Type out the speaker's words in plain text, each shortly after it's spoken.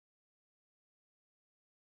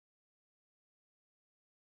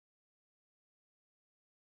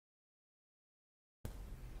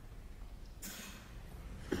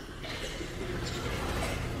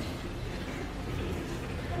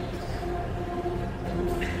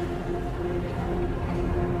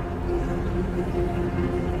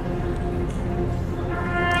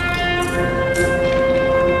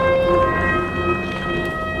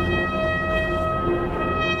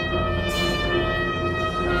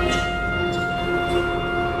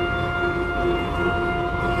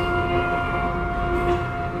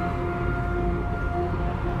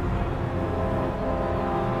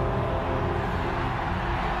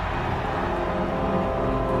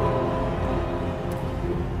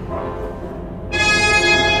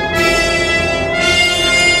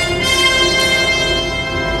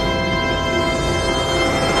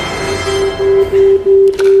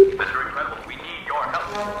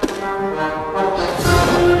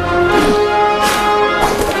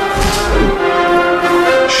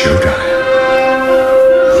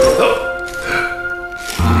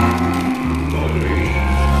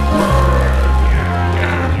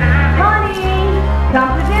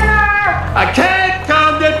I can't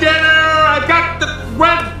come to dinner. I got the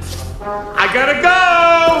rent. I gotta go.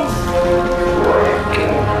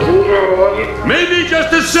 Maybe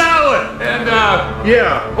just a salad and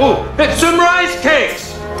yeah. Oh, and some rice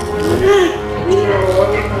cakes.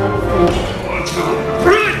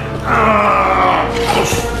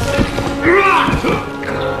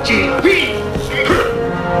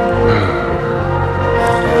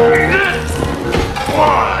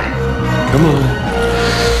 Come on.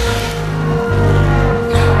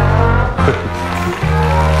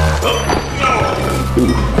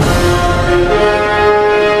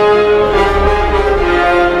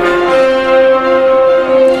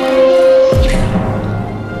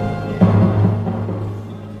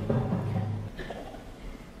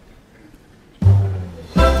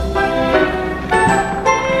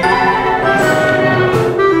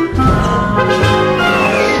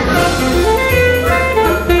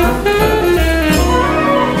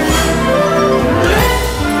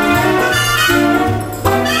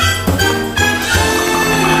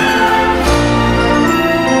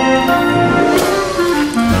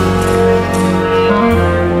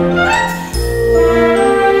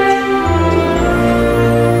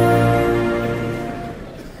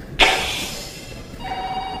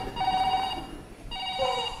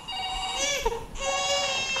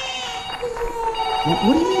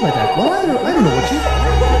 What do you mean by that? Well, I don't know what you...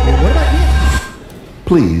 What about you?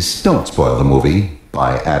 Please don't spoil the movie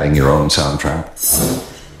by adding your own soundtrack.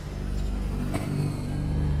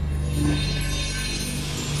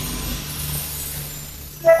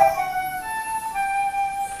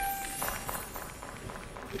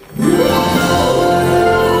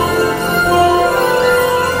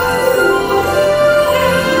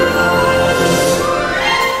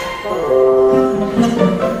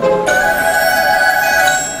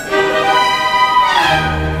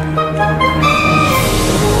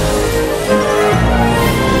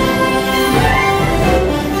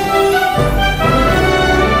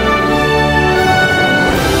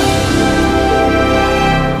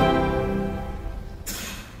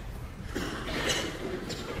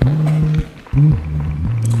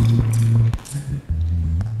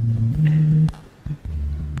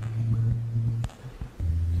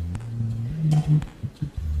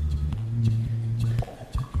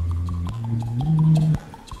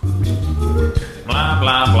 Blah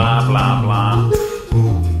blah blah blah blah.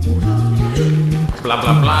 Blah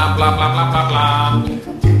blah blah blah blah blah blah blah.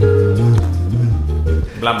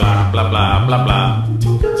 Blah blah blah blah blah blah.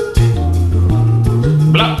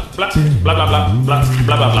 Blah blah blah blah blah blah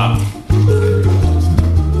blah blah blah.